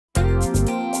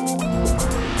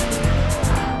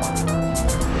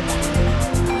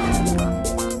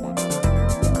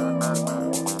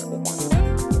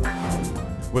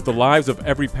With the lives of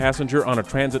every passenger on a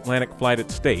transatlantic flight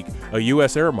at stake, a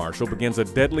U.S. Air Marshal begins a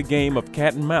deadly game of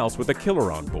cat and mouse with a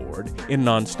killer on board in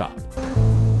Nonstop.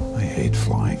 I hate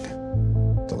flying.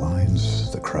 The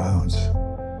lines, the crowds,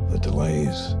 the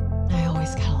delays. I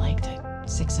always kind of liked it.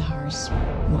 6 hours,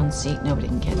 one seat, nobody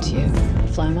can get to you.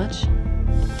 Fly much?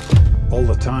 All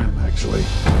the time, actually.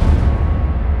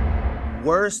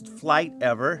 Worst flight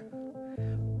ever,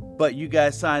 but you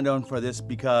guys signed on for this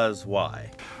because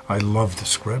why? I loved the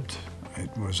script. It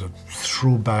was a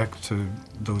throwback to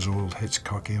those old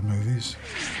Hitchcockian movies.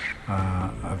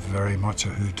 Very much a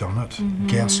whodunit.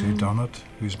 Guess who done it?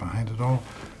 Who's behind it all?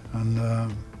 And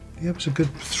yeah, it was a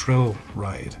good thrill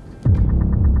ride.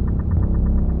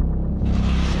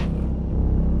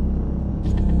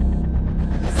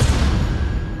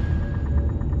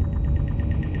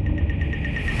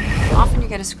 Often you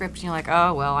get a script and you're like,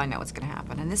 oh, well, I know what's going to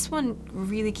happen. And this one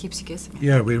really keeps you guessing.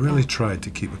 Yeah, we really tried to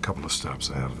keep a couple of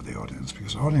steps ahead of the audience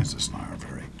because audiences now are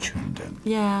very tuned in.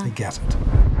 Yeah. They get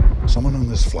it. Someone on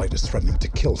this flight is threatening to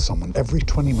kill someone every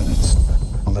 20 minutes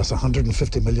unless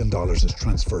 $150 million is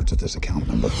transferred to this account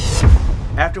number.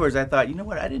 Afterwards, I thought, you know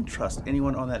what? I didn't trust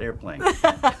anyone on that airplane.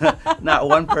 Not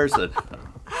one person.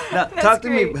 Now, talk to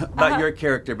me about your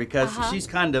character because she's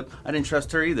kind of, I didn't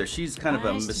trust her either. She's kind of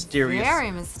a mysterious very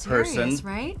mysterious person.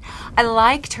 Right? I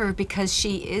liked her because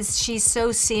she's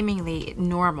so seemingly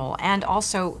normal and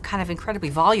also kind of incredibly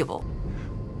voluble.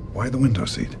 Why the window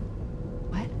seat?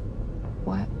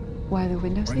 What? Why the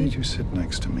window seat? Why did you sit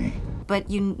next to me? But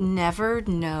you never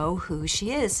know who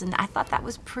she is, and I thought that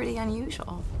was pretty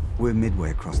unusual. We're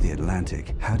midway across the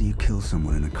Atlantic. How do you kill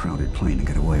someone in a crowded plane and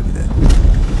get away with it?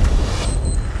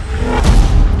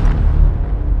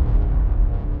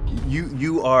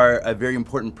 You are a very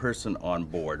important person on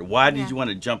board. Why did you want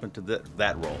to jump into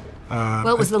that role?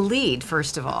 Well, it was the lead,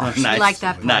 first of all. Nice. She liked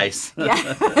that part. Nice.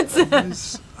 Yeah.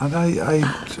 And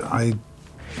I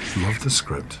love the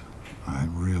script. I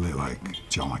really like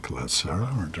John Nicolette Sarah,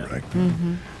 our director.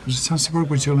 It was a chance to work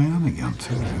with Julianne again,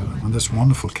 too. And this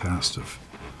wonderful cast of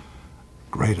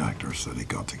great actors that he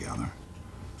got together.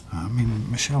 I mean,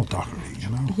 Michelle Dockery, you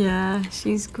know. Yeah,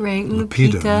 she's great.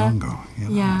 Lupita Nyong'o, you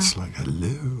know, Yeah. It's like,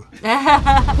 hello.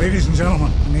 Ladies and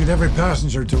gentlemen, I need every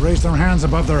passenger to raise their hands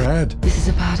above their head. This is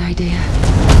a bad idea.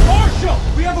 Marshal,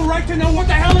 we have a right to know what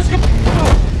the hell is going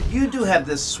on. You do have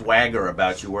this swagger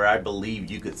about you where I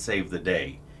believe you could save the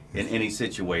day in any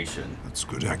situation. That's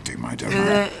good acting, my dear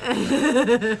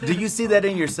man. Do you see that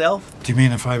in yourself? Do you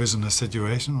mean if I was in a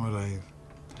situation, would I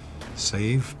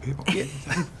save people? Yeah.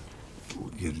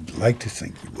 You'd like to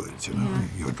think you would, you know. Yeah.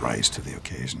 You would rise to the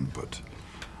occasion, but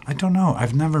I don't know.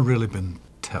 I've never really been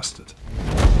tested.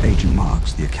 Agent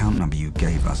Marks, the account number you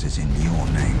gave us is in your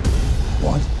name.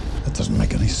 What? That doesn't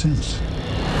make any sense.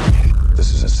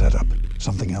 This is a setup.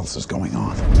 Something else is going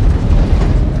on.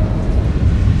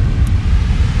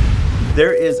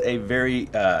 There is a very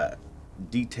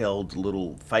detailed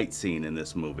little fight scene in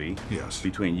this movie. Yes.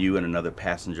 Between you and another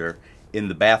passenger in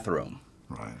the bathroom.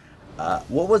 Right.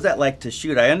 What was that like to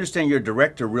shoot? I understand your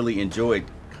director really enjoyed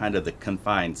kind of the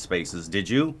confined spaces. Did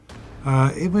you?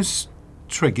 It was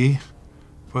tricky,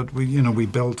 but we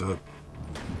built a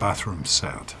bathroom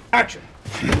set. Action!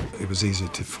 It was easy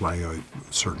to fly out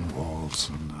certain walls,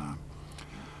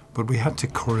 but we had to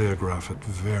choreograph it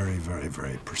very, very,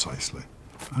 very precisely.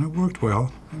 And it worked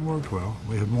well. It worked well.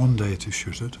 We had one day to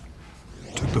shoot it.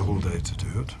 It took the whole day to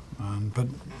do it, but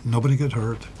nobody got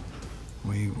hurt.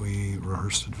 We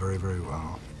rehearsed it very, very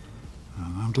well.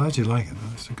 And I'm glad you like it.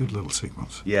 It's a good little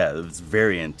sequence. Yeah, it was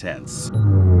very intense. The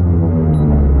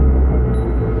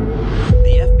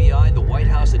FBI, the White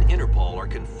House, and Interpol are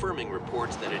confirming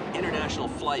reports that an international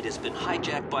flight has been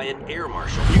hijacked by an air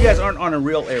marshal. You guys aren't on a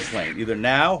real airplane, either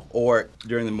now or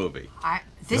during the movie.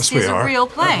 This Yes, is we a are. Uh-huh. real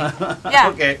plane. Yeah.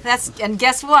 Okay. And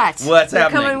guess what? What's They're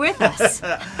happening? coming with us.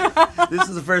 This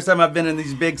is the first time I've been in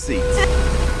these big seats.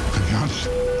 To be honest,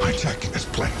 hijacking this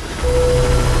plane.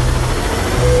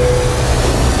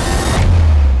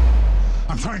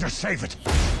 I'm trying to save it.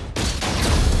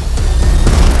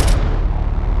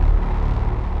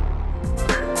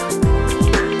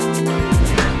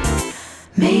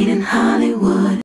 Made in Hollywood.